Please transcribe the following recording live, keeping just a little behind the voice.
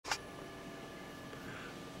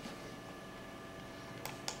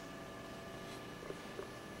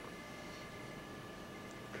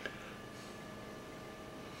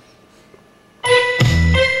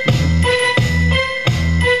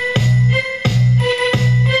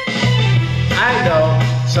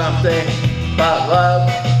something about love.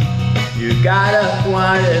 You gotta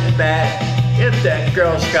want it bad. If that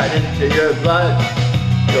girl's got into your blood,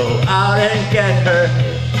 go out and get her.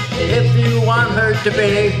 If you want her to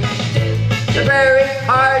be the very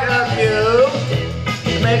part of you,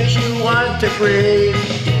 makes you want to breathe.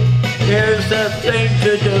 Here's the thing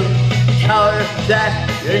to do. Tell her that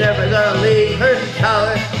you're never gonna leave her. Tell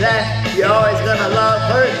her that you're always gonna love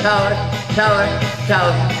her. Tell her, tell her,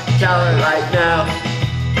 tell her, tell her right now.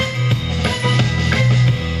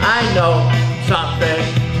 I know something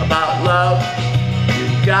about love.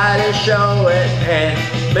 You gotta show it and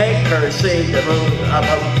make her see the moon up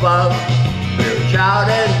above. Reach out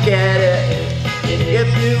and get it. If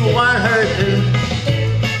you want her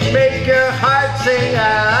to, make your heart sing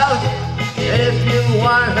out. And if you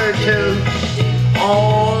want her to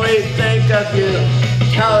only think of you,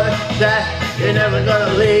 tell her that you're never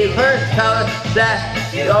gonna leave her. Tell her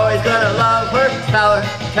that you're always gonna love her. Tell her,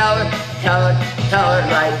 tell her, tell her, tell her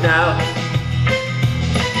right now.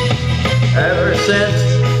 Ever since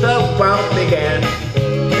the world began,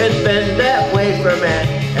 it's been that way for man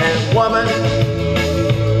and woman.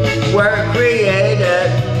 Were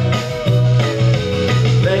created.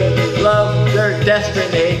 They love their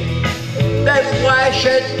destiny. Then why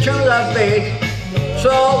should true love be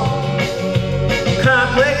so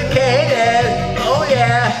complicated? Oh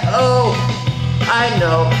yeah, oh, I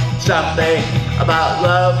know something about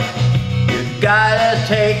love. You gotta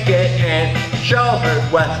take it and show her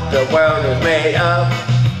what the world is made of.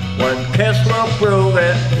 One kiss will prove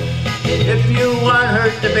it. If you want her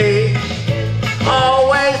to be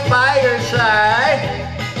always by your side,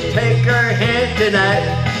 take her hand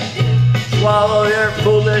tonight. Swallow your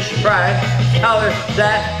foolish pride. Tell her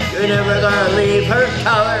that you're never gonna leave her.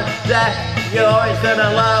 Tell her that you're always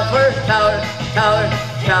gonna love her. Tell her, tell her,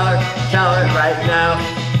 tell her, tell her right now.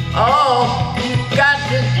 Oh, you got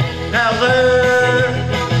to tell her.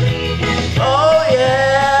 Oh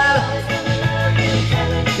yeah,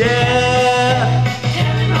 yeah.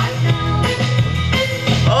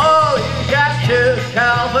 Oh, you got to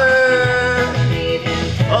tell her.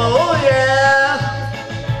 Oh yeah.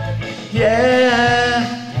 Yeah.